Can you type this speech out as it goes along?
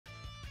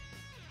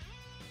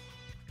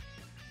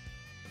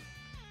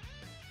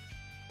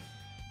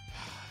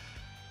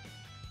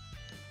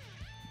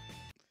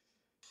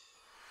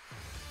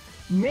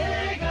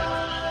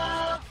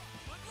Mega!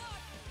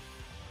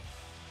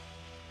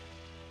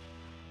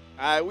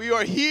 Alright, we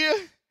are here.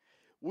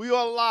 We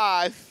are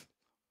live.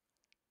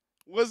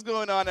 What's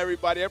going on,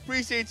 everybody? I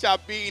appreciate y'all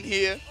being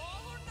here.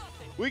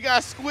 We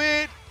got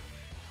Squid,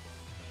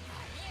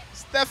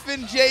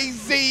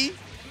 StephenJZ.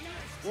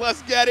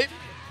 Let's get it.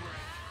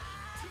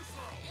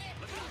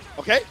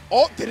 Okay.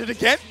 Oh, did it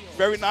again.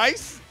 Very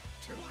nice.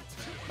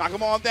 Knock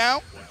him on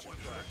down.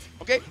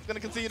 Okay, gonna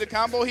continue the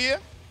combo here.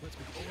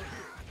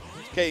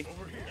 Okay.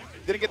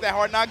 Didn't get that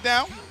hard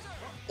knockdown.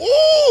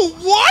 Ooh,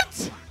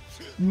 what?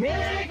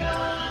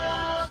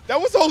 Mega! That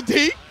was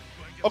OD.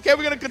 Okay,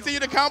 we're gonna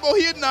continue the combo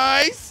here.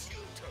 Nice.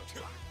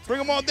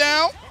 Bring him on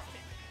down.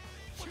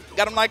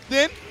 Got him locked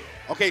in.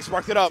 Okay,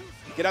 sparked it up.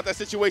 Get out that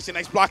situation.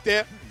 Nice block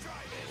there.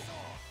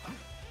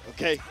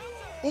 Okay.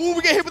 Ooh,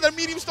 we get hit with that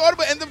medium starter,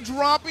 but end up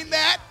dropping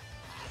that.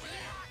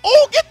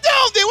 Oh, get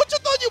down there. What you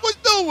thought you was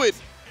doing?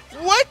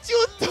 What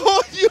you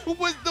thought you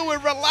was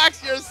doing?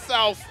 Relax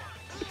yourself.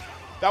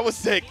 That was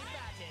sick.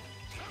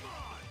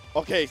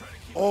 Okay.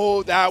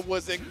 Oh, that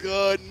wasn't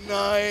good.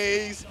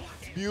 Nice.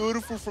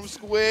 Beautiful from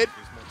Squid.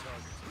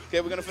 Okay,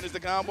 we're going to finish the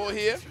combo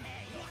here.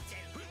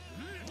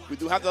 We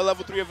do have the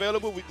level 3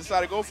 available. We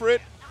decided to go for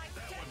it.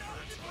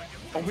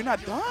 Oh, we're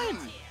not done.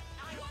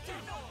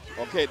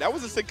 Okay, that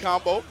was a sick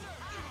combo.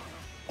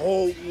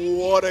 Oh,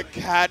 what a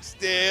catch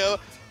there.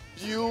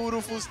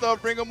 Beautiful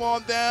stuff. Bring them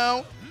on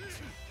down.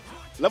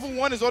 Level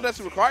 1 is all that's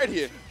required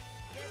here.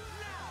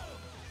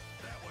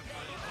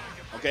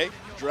 Okay,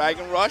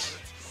 Dragon Rush.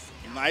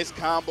 Nice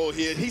combo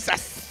here. He's a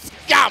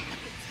scum.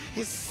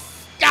 He's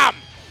scum.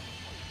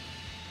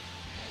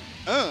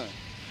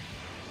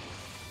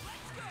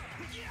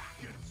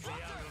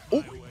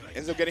 Oh,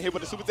 ends up getting hit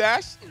with the super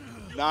dash.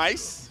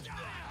 Nice.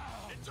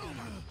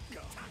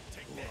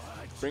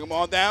 Bring him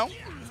on down.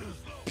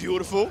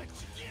 Beautiful.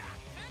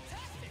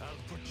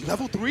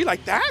 Level 3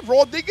 like that?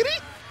 Raw diggity?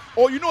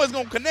 Oh, you know it's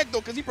going to connect, though,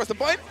 because he pressed the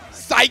button.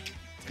 Psych.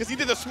 Because he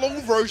did the slow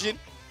version.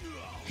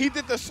 He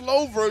did the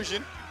slow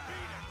version.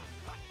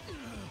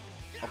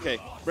 Okay,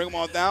 bring him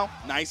on down.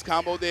 Nice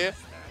combo there.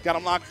 Got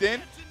him locked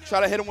in.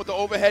 Try to hit him with the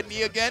overhead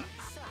knee again.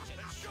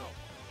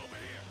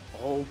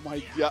 Oh,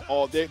 my God.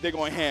 Oh, they're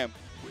going ham.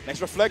 Nice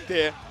reflect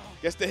there.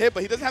 Gets the hit,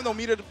 but he doesn't have no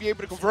meter to be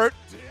able to convert.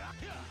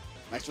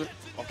 Nice.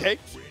 Okay.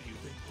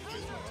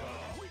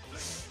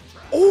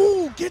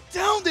 Oh, get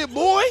down there,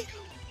 boy.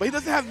 But he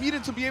doesn't have meter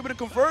to be able to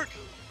convert.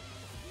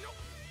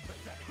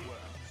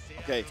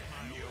 Okay.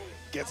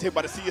 Gets hit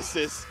by the C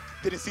assist.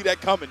 Didn't see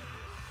that coming.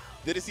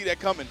 Didn't see that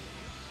coming.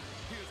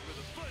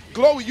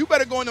 Glowy, you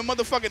better go in the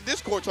motherfucking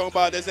Discord talking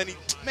about there's any.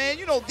 Man,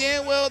 you know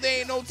damn well there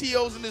ain't no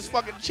TOs in this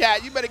fucking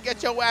chat. You better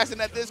get your ass in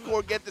that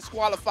Discord, get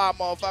disqualified,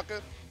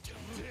 motherfucker.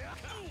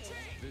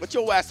 What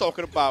your ass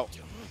talking about?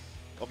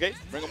 Okay,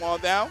 bring him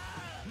on down.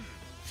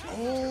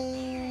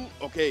 Oh,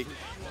 okay.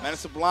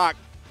 Managed to block.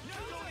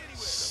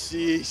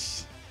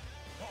 Sheesh.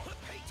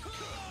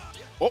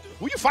 Oh,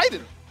 who you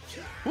fighting?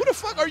 Who the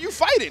fuck are you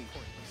fighting?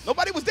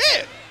 Nobody was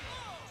there.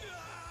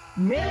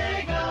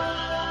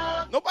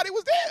 Mega! Nobody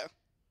was there.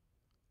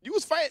 You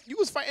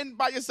was fighting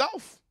by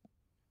yourself.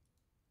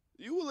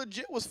 You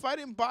legit was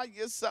fighting by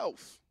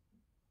yourself.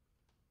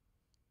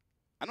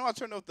 I know I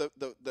turned off the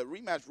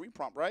rematch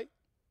reprompt, right?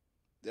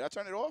 Did I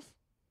turn it off?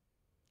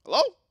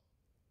 Hello?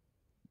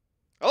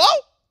 Hello?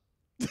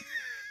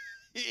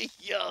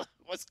 Yo,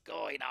 what's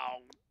going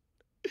on?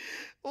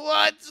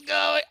 What's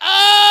going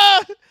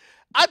on?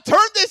 I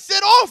turned this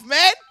shit off,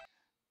 man.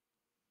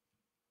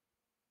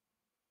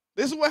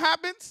 This is what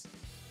happens?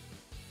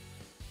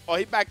 Oh,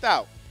 he backed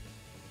out.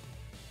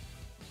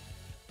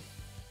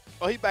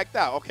 Oh, he backed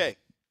out. Okay.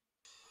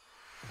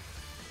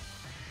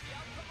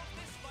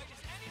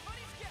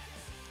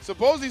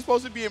 Supposedly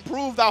supposed to be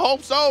improved. I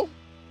hope so.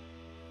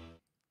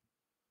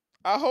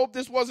 I hope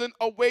this wasn't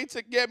a way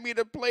to get me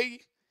to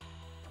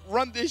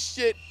run this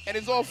shit, and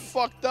it's all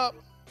fucked up.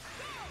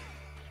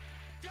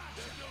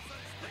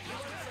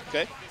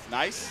 Okay,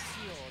 nice.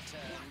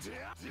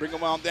 Bring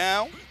him on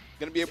down.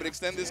 Gonna be able to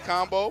extend this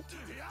combo.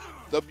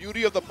 The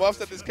beauty of the buffs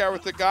that this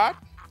character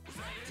got.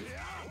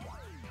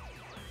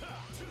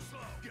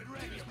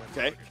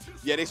 Okay,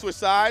 yeah, they switch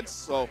sides,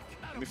 so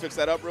let me fix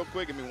that up real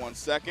quick. Give me 1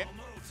 second.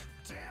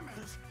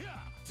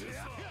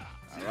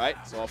 All right,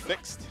 it's all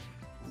fixed.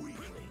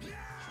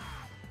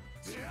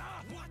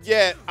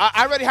 Yeah,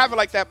 I already have it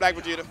like that, Black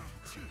Vegeta.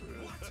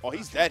 Oh,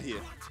 he's dead here.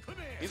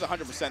 He's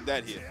 100%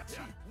 dead here.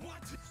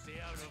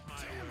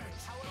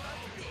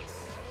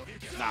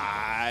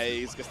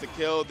 Nice. Gets the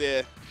kill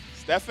there.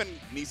 Stephen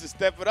needs to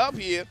step it up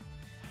here.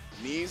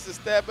 Needs to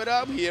step it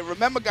up here.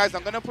 Remember, guys,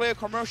 I'm going to play a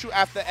commercial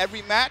after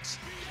every match.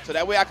 So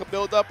that way I can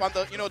build up on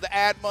the, you know, the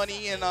ad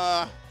money and, you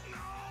know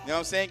what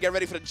I'm saying, get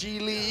ready for the G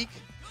League.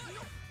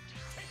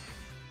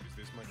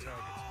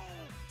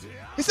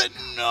 He said,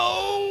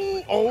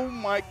 no. Oh,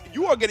 my.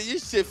 You are getting your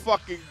shit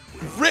fucking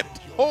ripped.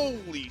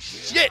 Holy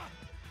shit.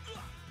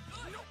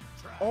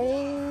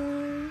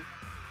 Oh.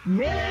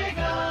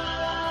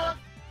 Mega!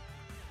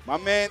 My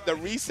man, the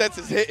resets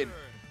is hitting.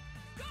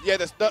 Yeah,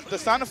 the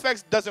sound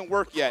effects doesn't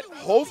work yet.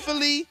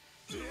 Hopefully,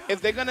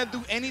 if they're gonna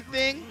do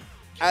anything,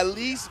 at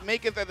least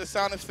make it that the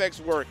sound effects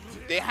work.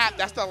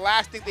 That's the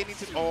last thing they need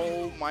to.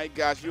 Oh my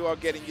gosh, you are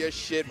getting your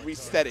shit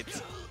reset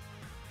it.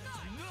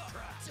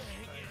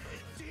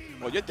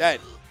 Well, you're dead.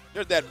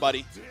 You're dead,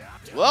 buddy.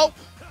 Well,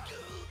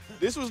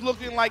 this was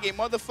looking like a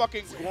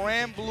motherfucking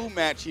Grand Blue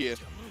match here.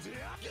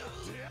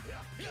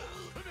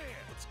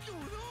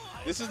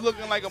 This is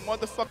looking like a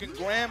motherfucking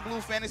Grand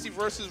Blue Fantasy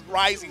versus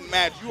Rising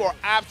match. You are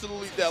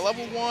absolutely dead.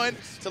 Level 1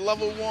 to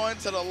level 1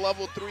 to the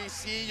level 3.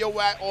 See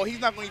your ass. Oh, he's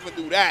not going to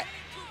even do that.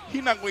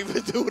 He's not going to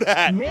even do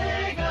that.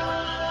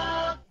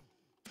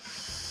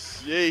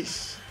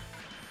 Yeesh.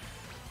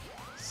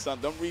 Son,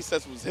 them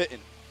resets was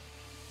hitting.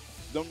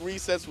 Them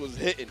resets was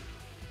hitting.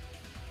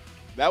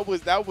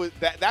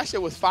 That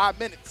shit was 5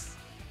 minutes.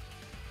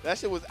 That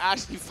shit was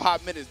actually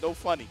 5 minutes. No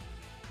funny.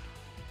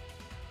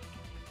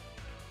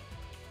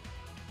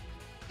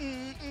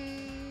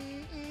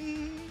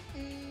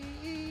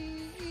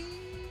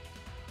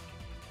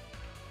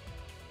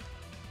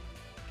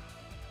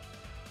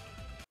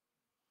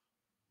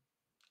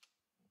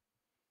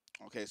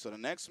 Okay, so the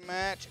next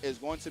match is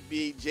going to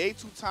be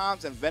J2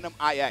 Times and Venom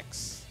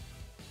IX.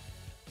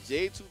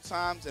 J2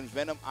 Times and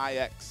Venom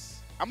IX.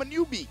 I'm a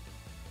newbie.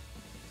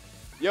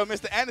 Yo,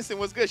 Mr. Anderson,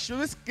 what's good?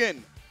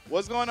 Skin,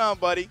 what's going on,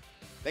 buddy?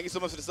 Thank you so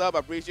much for the sub. I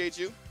appreciate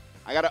you.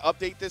 I got to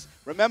update this.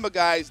 Remember,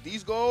 guys,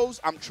 these goals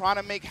I'm trying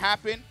to make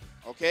happen,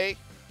 okay?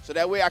 So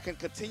that way I can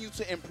continue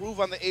to improve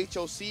on the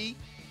HOC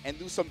and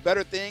do some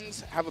better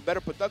things, have a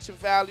better production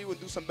value, and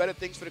do some better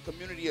things for the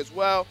community as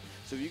well.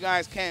 So if you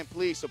guys can,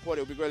 please support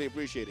it. It would be greatly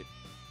appreciated.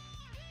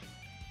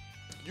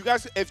 You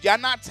guys, if you're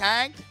not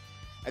tagged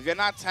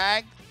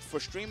for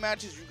stream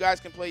matches, you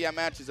guys can play your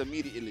matches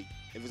immediately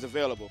if it's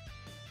available.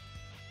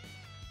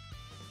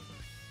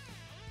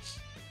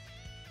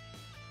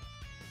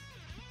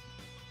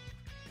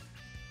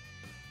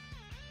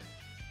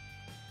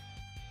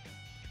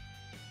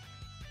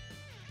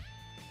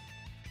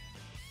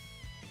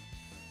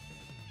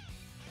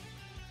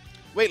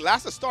 Wait,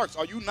 Last of Starks,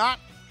 are you not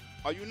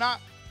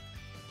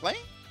playing?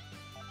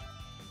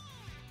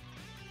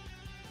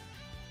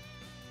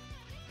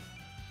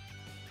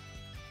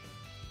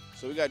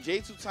 So we got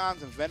J2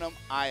 Times and Venom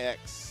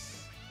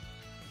IX.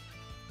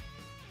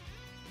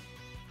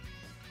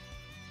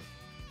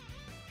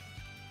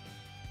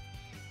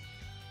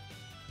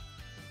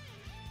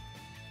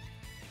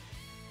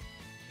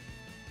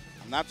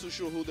 I'm not too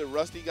sure who the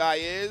Rusty guy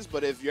is,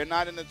 but if you're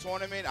not in the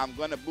tournament, I'm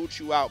gonna boot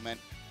you out, man.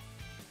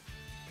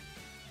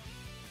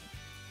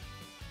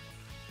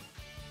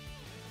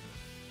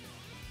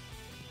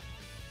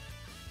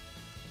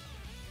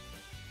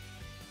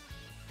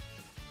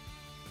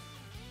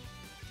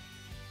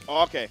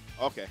 Oh, okay,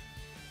 okay.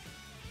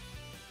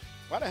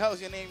 Why the hell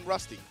is your name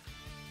Rusty?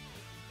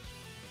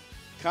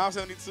 Com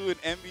 72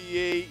 and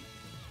NBA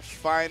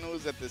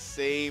Finals at the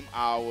same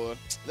hour.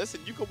 Listen,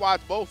 you can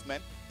watch both,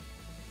 man.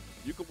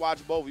 You can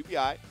watch both. We be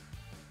all right.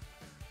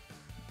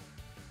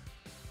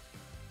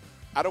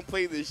 I don't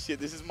play this shit.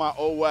 This is my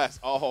OS.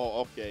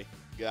 Oh, okay.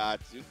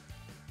 Got you.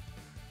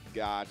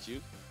 Got you.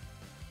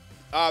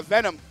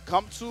 Venom,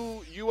 come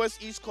to US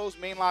East Coast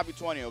main lobby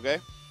 20,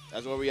 okay?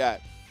 That's where we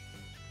at.